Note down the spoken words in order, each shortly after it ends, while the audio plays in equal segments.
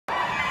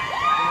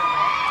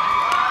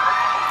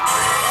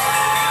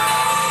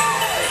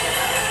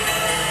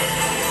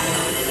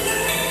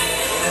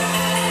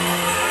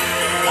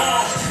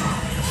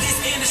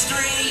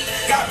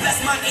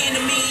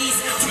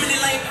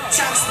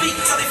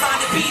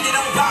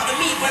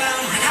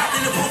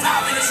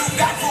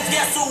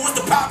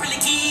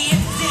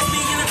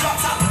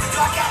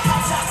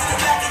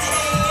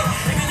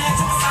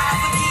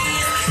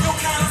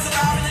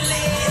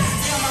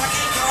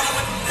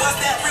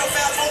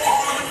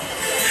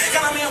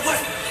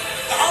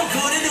I'm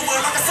good in the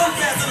world like a sun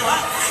fast in the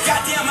hot.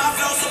 Goddamn, I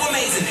feel so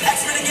amazing.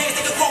 Ex-renegades,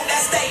 they can quote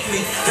that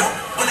statement. Don't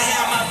wanna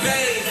have my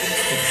baby.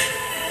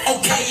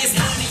 Okay, it's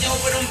money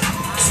over them.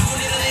 She gon'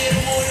 need a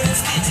little more than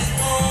them stitches,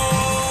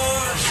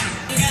 boy.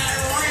 Got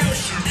real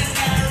shit,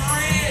 got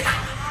real.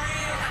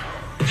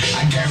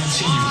 I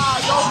guarantee you.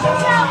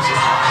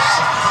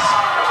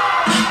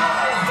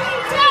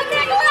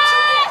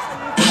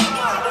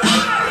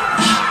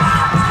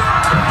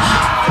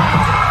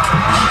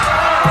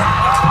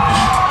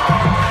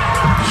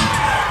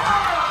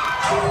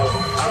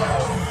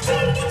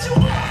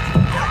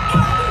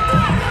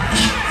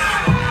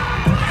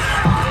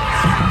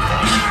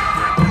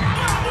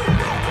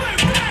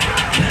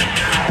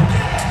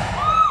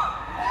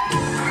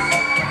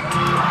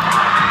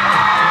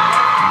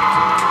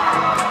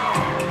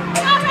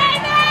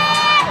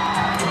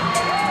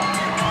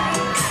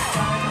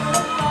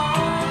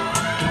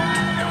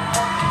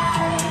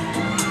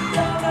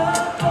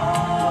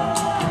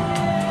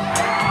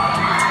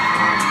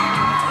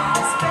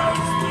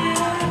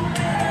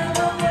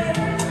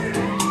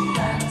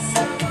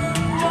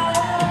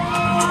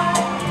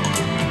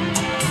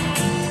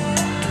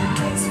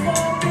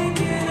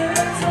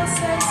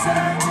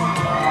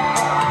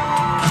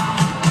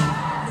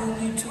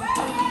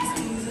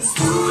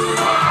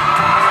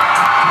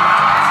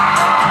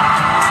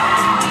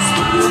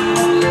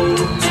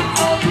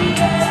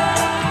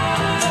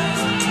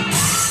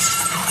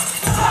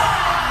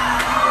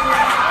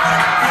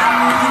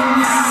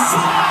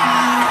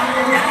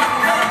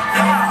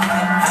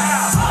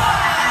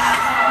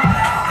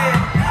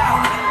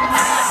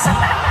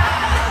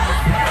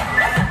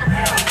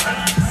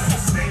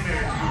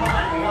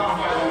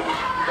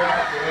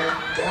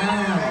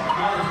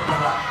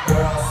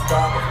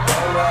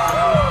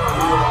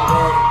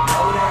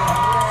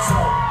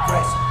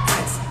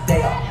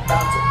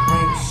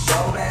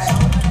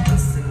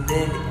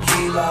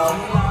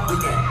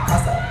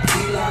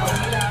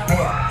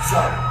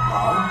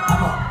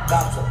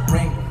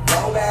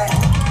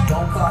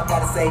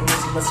 Say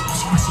bitch, but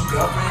she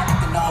girlfriend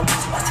acting all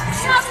bitch, but she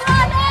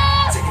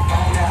take it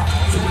phone out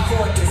to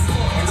record this,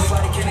 and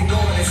nobody can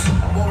ignore this.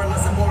 I'm more or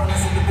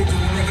less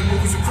individual, making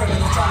movies and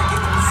criminals, trying to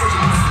get them to